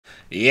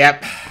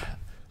Yep.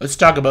 Let's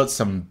talk about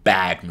some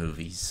bad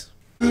movies.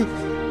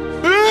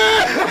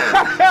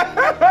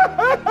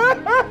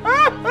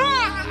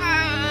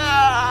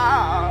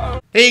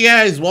 Hey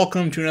guys,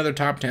 welcome to another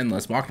top 10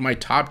 list. Welcome to my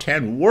top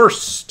 10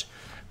 worst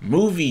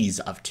movies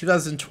of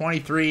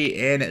 2023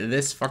 in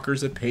this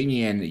fucker's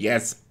opinion.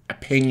 Yes,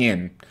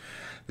 opinion.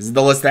 This is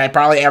the list that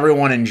probably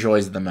everyone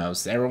enjoys the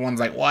most.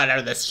 Everyone's like, what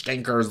are the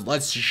stinkers?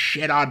 Let's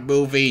shit on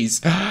movies.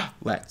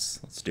 Let's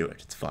do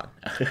it. It's fun.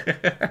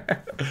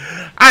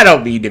 I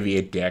don't mean to be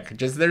a dick.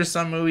 Just there's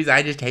some movies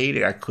I just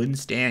hated. I couldn't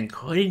stand,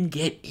 couldn't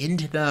get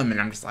into them.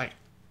 And I'm just like,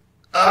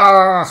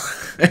 ugh.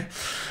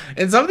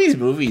 And some of these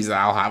movies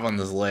that I'll have on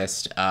this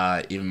list,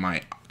 even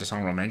my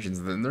dishonorable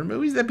mentions, they're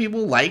movies that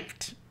people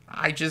liked.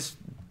 I just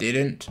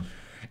didn't.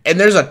 And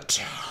there's a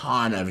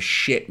ton of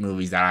shit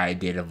movies that I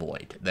did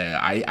avoid.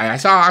 I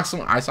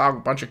saw a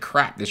bunch of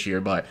crap this year,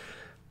 but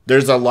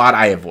there's a lot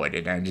I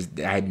avoided. I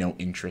had no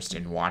interest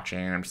in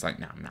watching. I'm just like,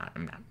 no,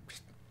 I'm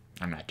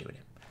not doing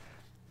it.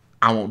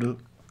 I won't do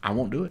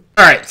it.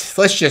 All right,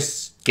 let's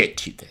just get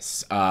to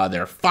this.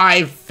 There are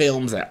 5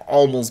 films that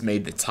almost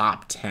made the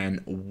top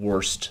 10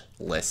 worst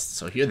lists.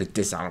 So here are the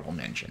dishonorable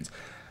mentions.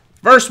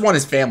 First one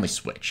is Family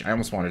Switch. I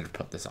almost wanted to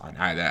put this on.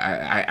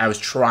 I was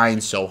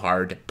trying so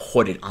hard to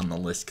put it on the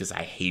list because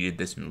I hated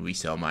this movie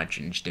so much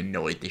and just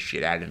annoyed the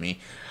shit out of me.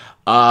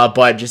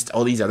 But just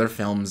all these other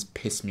films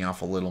piss me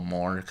off a little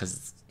more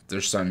because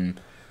there's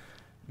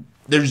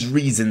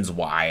reasons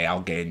why. I'll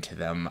get into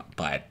them,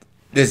 but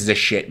this is a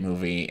shit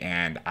movie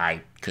and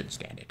I couldn't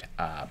stand it.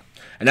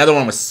 Another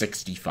one was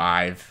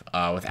 65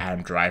 with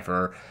Adam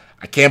Driver.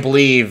 I can't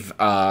believe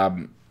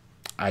a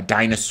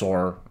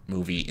dinosaur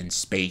movie in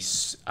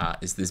space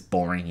is this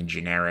boring and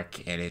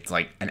generic, and it's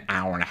like an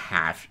hour and a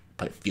half,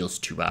 but it feels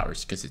 2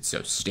 hours because it's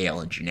so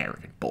stale and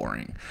generic and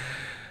boring.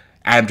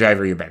 Adam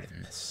Driver, you're better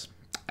than this.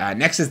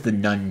 Next is The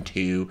Nun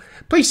 2.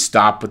 Please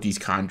stop with these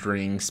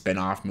Conjuring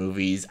spin-off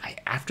movies.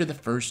 After the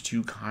first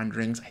 2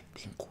 Conjurings, I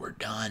think we're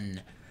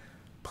done.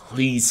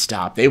 Please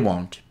stop. They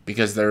won't,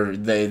 because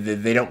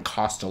they don't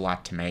cost a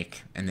lot to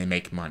make, and they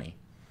make money.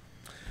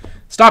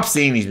 Stop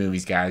seeing these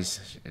movies,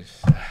 guys.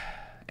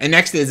 And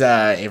next is,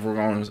 if we're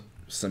going with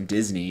some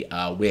Disney,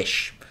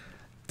 Wish.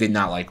 Did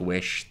not like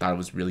Wish. Thought it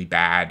was really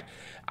bad.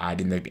 I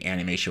didn't think the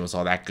animation was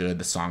all that good.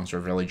 The songs were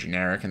really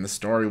generic, and the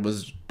story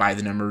was by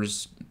the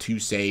numbers, too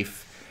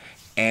safe.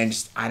 And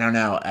just, I don't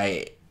know.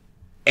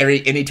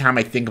 Anytime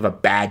I think of a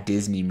bad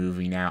Disney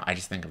movie now, I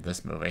just think of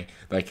this movie.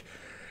 Like,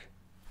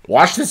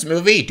 watch this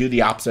movie, do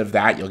the opposite of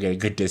that, you'll get a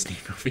good Disney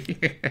movie.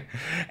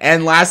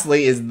 And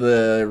lastly is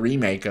the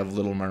remake of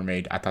Little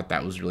Mermaid. I thought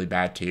that was really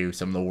bad too.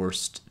 Some of the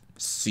worst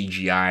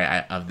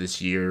CGI of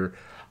this year.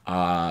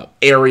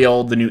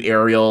 Ariel, the new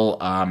Ariel,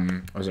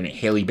 what was her name?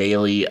 Haley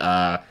Bailey,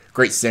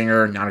 great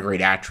singer, not a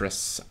great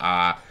actress.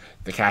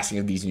 The casting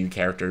of these new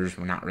characters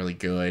were not really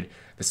good.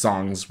 The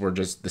songs were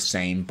just the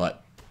same,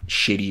 but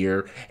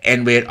shittier.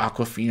 And we had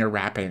Awkwafina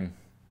rapping.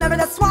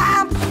 Remember the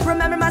swamp?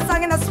 Remember my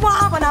song in the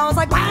swamp when I was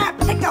like, whap,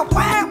 chicka,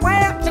 whap,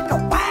 whap,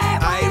 chicka,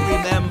 whap.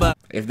 I remember.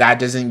 If that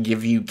doesn't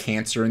give you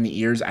cancer in the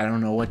ears, I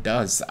don't know what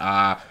does.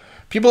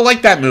 People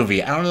like that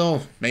movie. I don't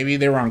know. Maybe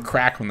they were on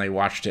crack when they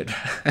watched it.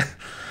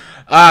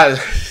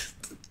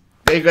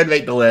 They could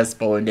make the list,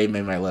 but when they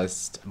made my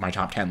list, my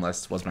top 10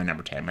 list was my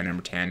number 10. My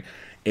number 10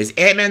 is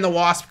Ant-Man and the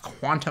Wasp: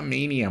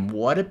 Quantumania.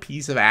 What a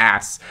piece of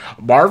ass.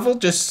 Marvel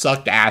just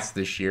sucked ass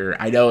this year.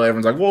 I know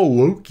everyone's like, whoa,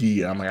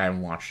 Loki. I'm like, I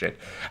haven't watched it.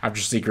 After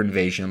Secret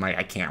Invasion, I'm like,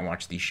 I can't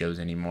watch these shows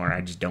anymore.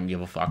 I just don't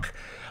give a fuck.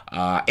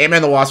 Ant-Man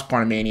and the Wasp: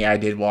 Quantumania I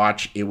did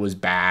watch. It was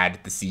bad.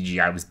 The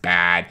CGI was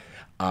bad.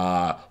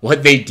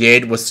 What they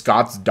did was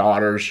Scott's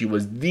daughter. She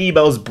was the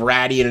most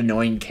bratty and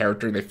annoying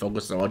character. They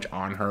focused so much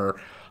on her.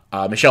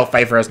 Michelle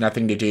Pfeiffer has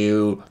nothing to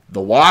do.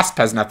 The Wasp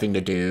has nothing to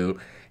do.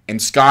 And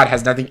Scott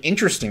has nothing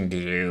interesting to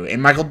do.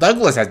 And Michael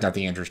Douglas has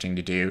nothing interesting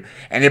to do.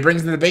 And it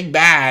brings in the big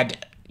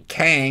bad,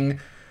 Kang.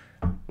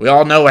 We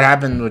all know what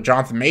happened with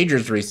Jonathan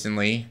Majors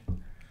recently.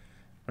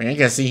 We ain't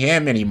gonna see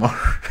him anymore.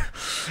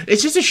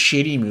 It's just a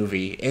shitty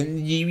movie.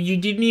 And you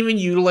didn't even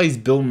utilize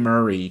Bill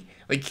Murray.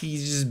 Like,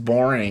 he's just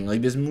boring.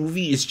 Like, this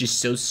movie is just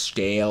so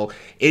stale.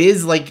 It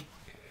is, like,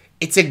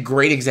 it's a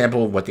great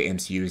example of what the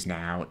MCU is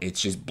now. It's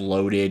just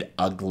bloated,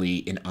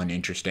 ugly, and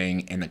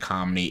uninteresting. And the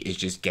comedy is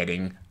just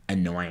getting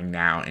annoying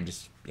now. And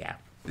just, yeah,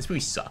 this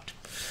movie sucked.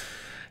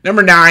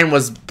 Number 9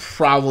 was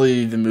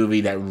probably the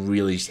movie that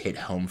really just hit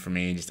home for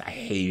me. Just, I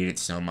hated it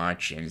so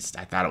much. And just,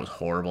 I thought it was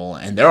horrible.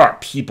 And there are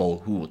people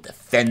who will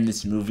defend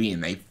this movie,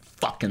 and they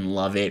fucking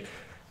love it.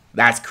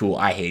 That's cool.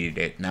 I hated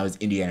it. And that was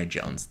Indiana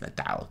Jones and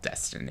the Dial of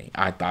Destiny.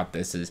 I thought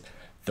this is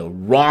the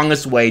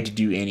wrongest way to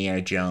do Indiana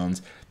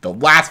Jones. The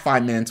last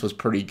 5 minutes was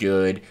pretty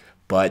good,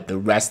 but the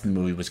rest of the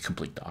movie was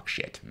complete dog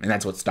shit. And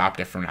that's what stopped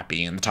it from not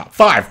being in the top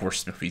 5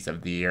 worst movies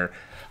of the year.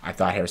 I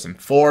thought Harrison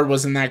Ford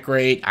wasn't that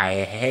great.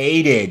 I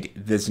hated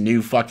this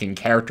new fucking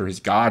character, his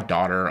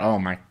goddaughter. Oh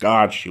my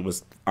god, she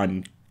was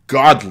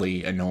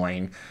ungodly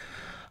annoying.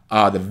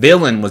 The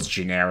villain was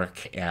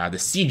generic. The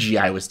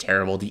CGI was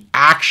terrible. The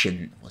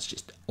action was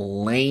just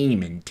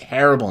lame and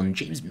terrible. And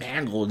James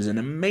Mangold is an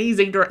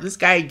amazing director. This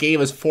guy gave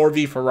us Ford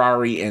v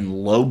Ferrari and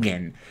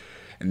Logan.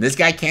 And this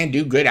guy can't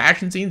do good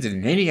action scenes in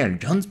an Indiana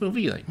Jones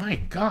movie? Like, my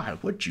God,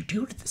 what'd you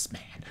do to this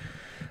man?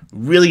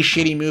 Really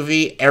shitty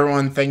movie.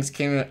 Everyone thinks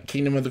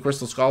Kingdom of the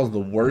Crystal Skull is the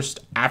worst.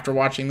 After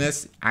watching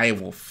this, I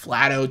will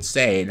flat out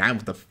say, and I will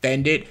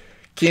defend it,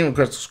 Kingdom of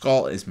the Crystal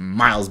Skull is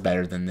miles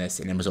better than this,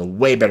 and it was a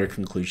way better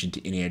conclusion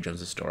to Indiana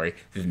Jones' story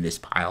than this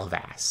pile of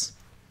ass.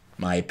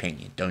 My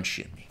opinion. Don't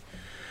shoot me.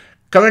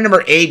 Coming in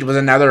number 8 was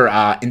another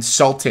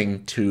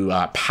insulting to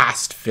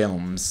past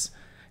films,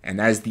 and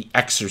that is The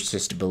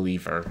Exorcist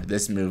Believer.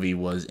 This movie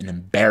was an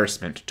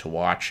embarrassment to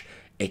watch.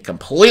 It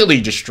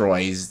completely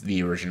destroys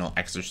the original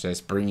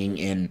Exorcist, bringing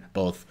in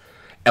both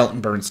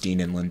Elton Bernstein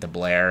and Linda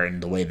Blair,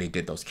 and the way they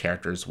did those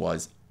characters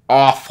was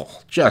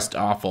awful. Just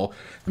awful.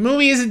 The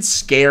movie isn't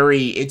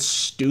scary, it's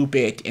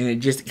stupid, and it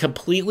just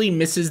completely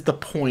misses the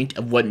point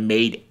of what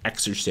made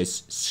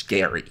Exorcist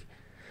scary.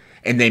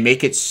 And they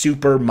make it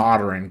super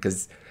modern,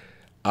 because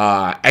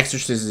The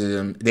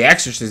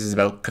Exorcist is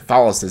about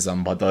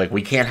Catholicism, but they're like,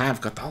 we can't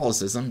have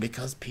Catholicism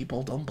because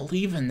people don't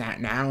believe in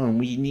that now, and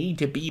we need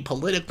to be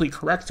politically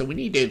correct, so we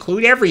need to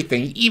include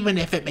everything, even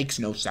if it makes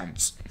no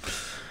sense.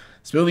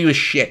 This movie was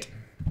shit,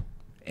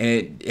 and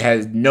it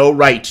has no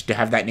right to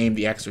have that name,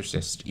 The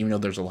Exorcist, even though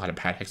there's a lot of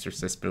bad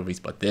Exorcist movies,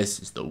 but this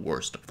is the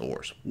worst of the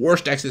worst.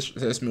 Worst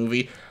Exorcist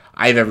movie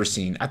I've ever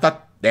seen. I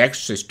thought The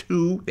Exorcist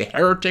 2, The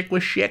Heretic,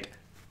 was shit.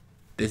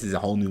 This is a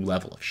whole new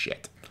level of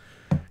shit.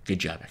 Good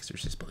job,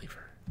 Exorcist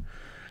Believer.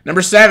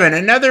 Number 7,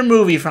 another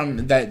movie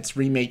that's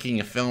remaking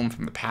a film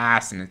from the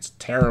past, and it's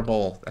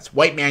terrible. That's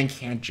White Man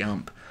Can't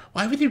Jump.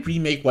 Why would they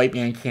remake White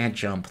Man Can't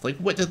Jump? Like,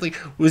 what?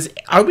 Were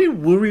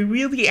we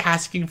really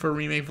asking for a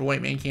remake for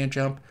White Man Can't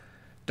Jump?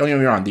 Don't get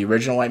me wrong. The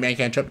original White Man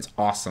Can't Jump is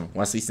awesome.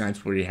 Wesley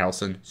Snipes, Woody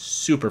Harrelson,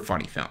 super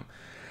funny film.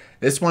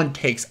 This one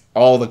takes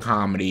all the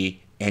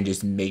comedy and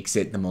just makes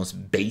it the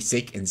most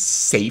basic and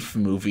safe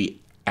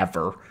movie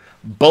ever.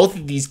 Both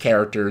of these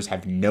characters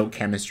have no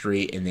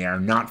chemistry, and they are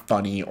not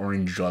funny or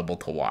enjoyable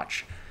to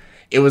watch.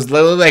 It was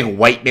literally like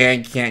White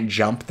Man Can't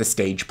Jump, the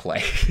stage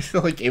play.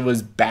 Like, it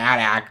was bad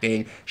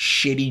acting,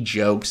 shitty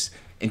jokes,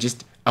 and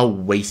just a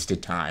waste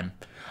of time.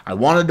 I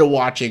wanted to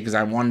watch it because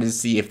I wanted to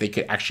see if they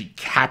could actually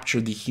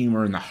capture the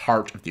humor and the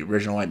heart of the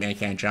original White Man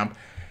Can't Jump.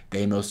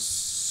 They most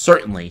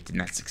certainly did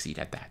not succeed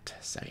at that.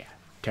 So yeah,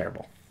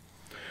 terrible.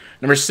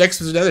 Number 6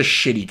 was another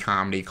shitty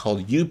comedy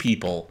called You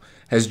People.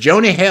 Has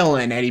Jonah Hill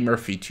and Eddie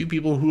Murphy, two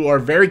people who are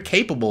very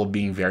capable of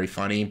being very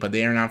funny, but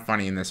they are not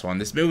funny in this one.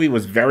 This movie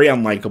was very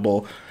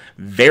unlikable,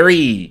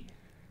 very,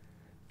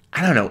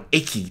 I don't know,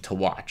 icky to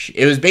watch.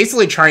 It was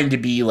basically trying to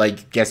be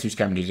like Guess Who's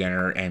Coming to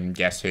Dinner and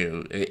Guess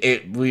Who.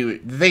 The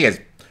thing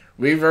is,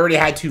 we've already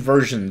had 2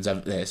 versions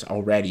of this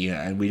already,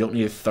 and we don't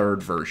need a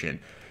third version.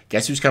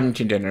 Guess Who's Coming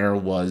to Dinner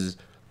was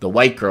the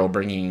white girl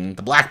bringing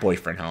the black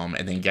boyfriend home,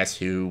 and then Guess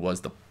Who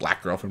was the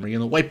black girlfriend bringing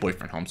the white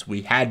boyfriend home. So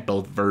we had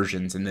both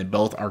versions, and they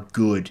both are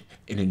good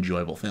and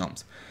enjoyable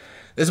films.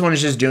 This one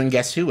is just doing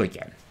Guess Who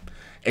again,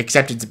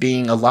 except it's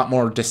being a lot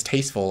more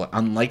distasteful,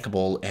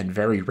 unlikable, and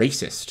very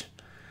racist.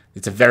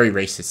 It's a very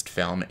racist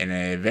film, and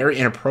a very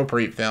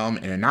inappropriate film,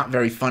 and a not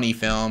very funny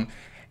film,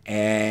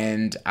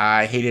 and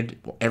I hated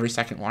every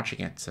second watching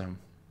it, so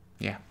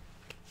yeah.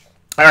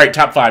 Alright,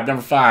 top 5.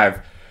 Number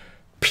 5.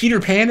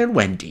 Peter Pan and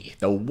Wendy,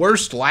 the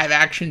worst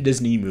live-action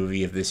Disney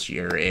movie of this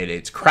year.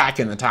 It's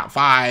cracking the top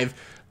 5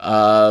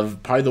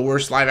 of probably the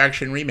worst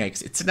live-action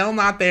remakes. It's still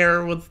not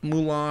there with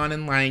Mulan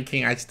and Lion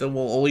King. I still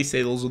will always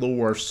say those are the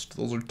worst.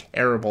 Those are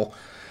terrible.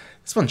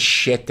 This one's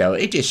shit, though.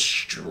 It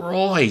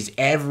destroys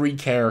every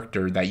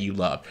character that you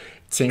love.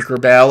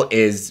 Tinkerbell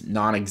is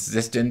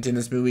non-existent in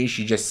this movie.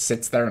 She just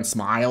sits there and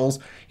smiles.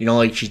 You know,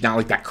 like, she's not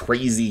like that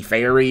crazy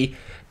fairy.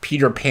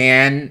 Peter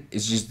Pan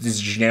is just this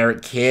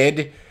generic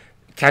kid.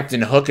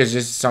 Captain Hook is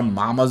just some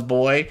mama's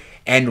boy.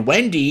 And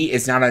Wendy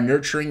is not a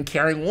nurturing,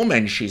 caring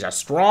woman. She's a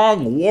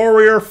strong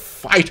warrior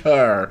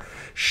fighter.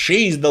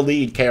 She's the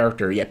lead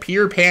character. Yet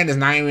Peter Pan is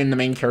not even the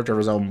main character of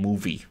his own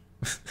movie.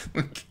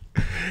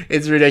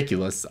 It's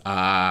ridiculous.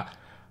 And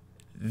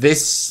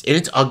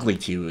it's ugly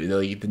too.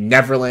 The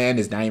Neverland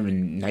is not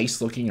even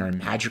nice looking or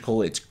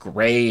magical. It's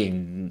gray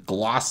and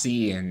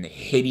glossy and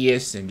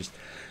hideous. And just,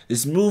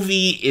 this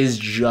movie is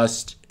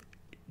just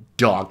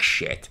dog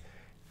shit.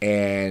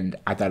 And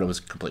I thought it was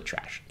complete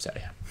trash. So,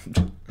 yeah.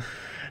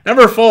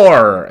 Number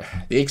 4,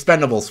 The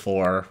Expendables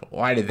 4.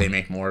 Why did they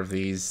make more of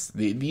these?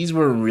 These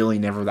were really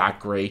never that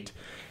great.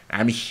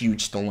 I'm a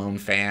huge Stallone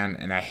fan,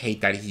 and I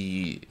hate that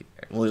he's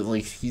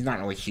not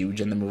really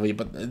huge in the movie,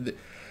 but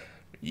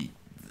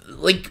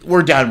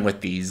we're done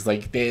with these. I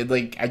get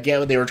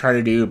what they were trying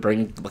to do,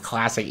 bring the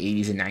classic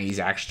 80s and 90s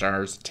action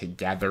stars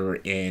together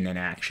in an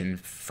action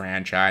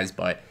franchise,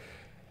 but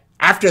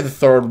after the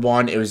 3rd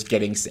one, it was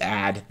getting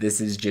sad.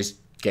 This is just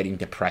getting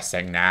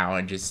depressing now,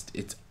 and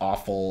it's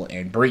awful,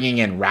 and bringing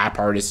in rap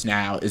artists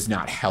now is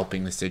not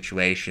helping the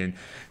situation.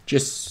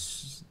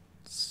 Just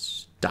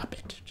stop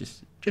it.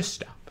 Just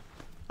stop.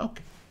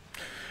 Okay.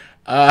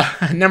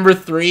 Number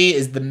 3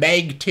 is The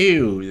Meg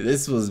 2.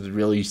 This was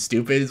really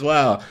stupid as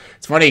well.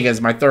 It's funny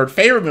because my third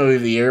favorite movie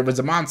of the year was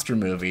a monster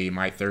movie.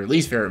 My third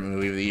least favorite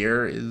movie of the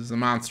year is a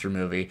monster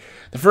movie.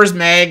 The first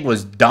Meg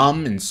was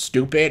dumb and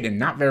stupid and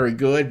not very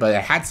good, but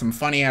it had some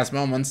funny-ass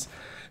moments.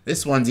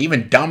 This one's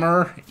even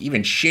dumber,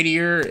 even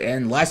shittier,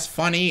 and less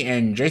funny,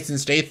 and Jason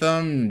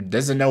Statham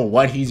doesn't know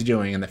what he's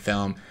doing in the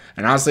film.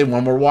 And honestly,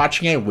 when we're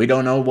watching it, we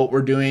don't know what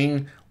we're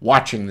doing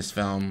watching this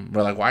film.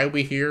 We're like, why are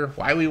we here?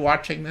 Why are we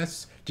watching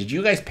this? Did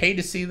you guys pay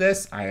to see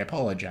this? I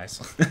apologize.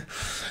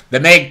 The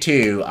Meg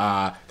 2.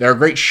 There are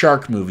great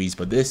shark movies,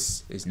 but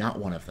this is not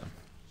one of them.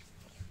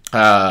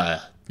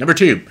 Number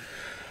 2.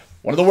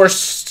 One of the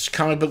worst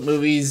comic book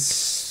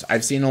movies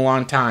I've seen in a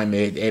long time.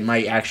 It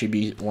might actually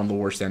be one of the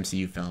worst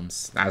MCU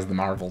films. That was The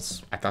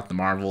Marvels. I thought The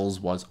Marvels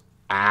was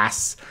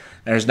ass.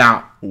 There's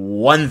not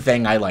one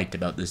thing I liked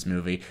about this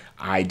movie.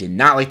 I did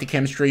not like the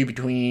chemistry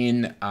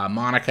between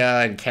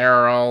Monica and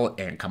Carol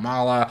and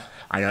Kamala.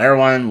 I know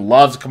everyone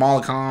loves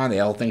Kamala Khan. They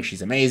all think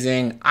she's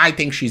amazing. I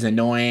think she's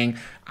annoying.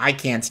 I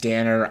can't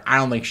stand her. I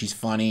don't think she's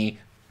funny.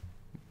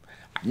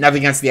 Nothing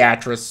against the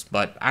actress,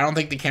 but I don't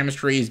think the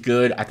chemistry is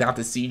good. I thought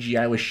the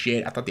CGI was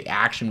shit. I thought the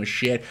action was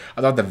shit.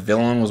 I thought the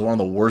villain was one of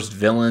the worst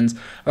villains.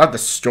 I thought the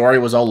story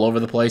was all over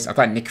the place. I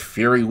thought Nick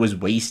Fury was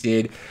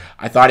wasted.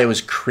 I thought it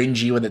was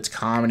cringy with its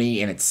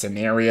comedy and its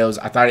scenarios.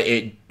 I thought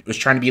it was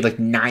trying to be like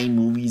 9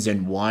 movies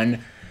in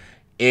one.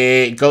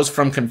 It goes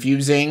from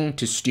confusing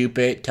to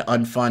stupid to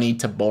unfunny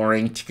to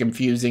boring to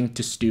confusing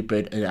to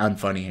stupid and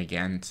unfunny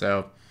again.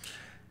 So,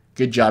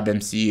 good job,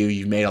 MCU.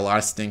 You've made a lot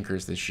of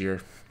stinkers this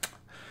year.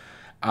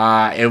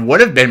 It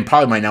would have been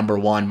probably my number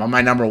 1, but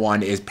my number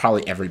 1 is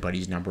probably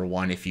everybody's number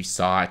 1 if you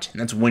saw it. And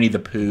that's Winnie the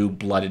Pooh,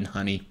 Blood and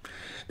Honey.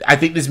 I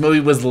think this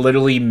movie was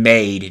literally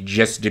made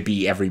just to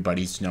be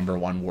everybody's number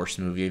 1 worst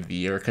movie of the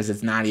year, because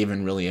it's not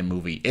even really a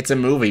movie. It's a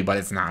movie, but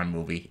it's not a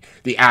movie.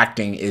 The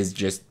acting is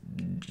just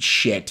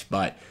shit,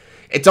 but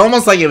it's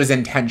almost like it was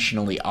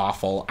intentionally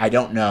awful. I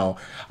don't know.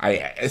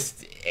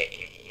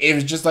 It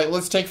was just like,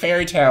 let's take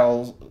fairy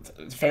tale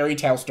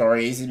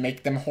stories and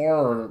make them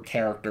horror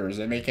characters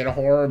and make it a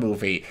horror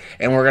movie,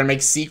 and we're gonna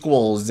make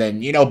sequels,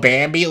 and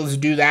Bambi, let's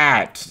do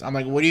that. I'm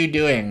like, what are you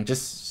doing?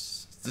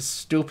 Just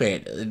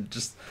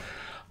stupid.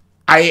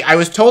 I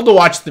was told to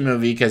watch the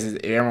movie because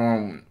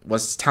everyone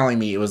was telling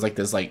me it was like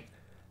this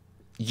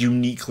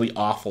uniquely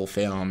awful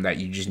film that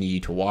you just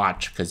need to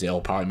watch because it'll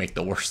probably make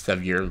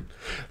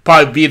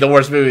probably be the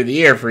worst movie of the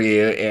year for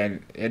you,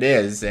 and it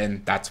is,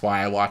 and that's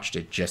why I watched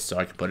it, just so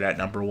I could put it at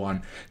number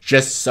 1,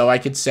 just so I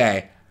could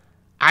say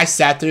I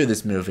sat through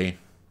this movie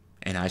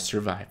and I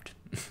survived.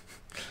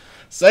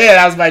 So yeah,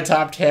 that was my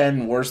top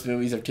 10 worst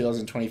movies of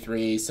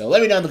 2023. So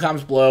let me know in the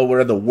comments below what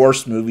are the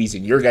worst movies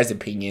in your guys'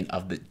 opinion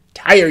of the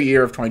entire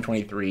year of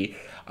 2023.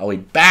 I'll be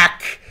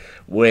back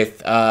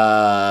with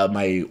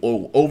my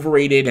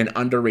overrated and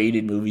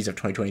underrated movies of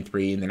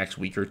 2023 in the next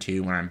week or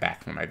two when I'm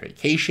back from my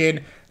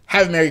vacation.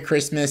 Have a Merry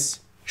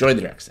Christmas. Enjoy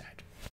the dark side.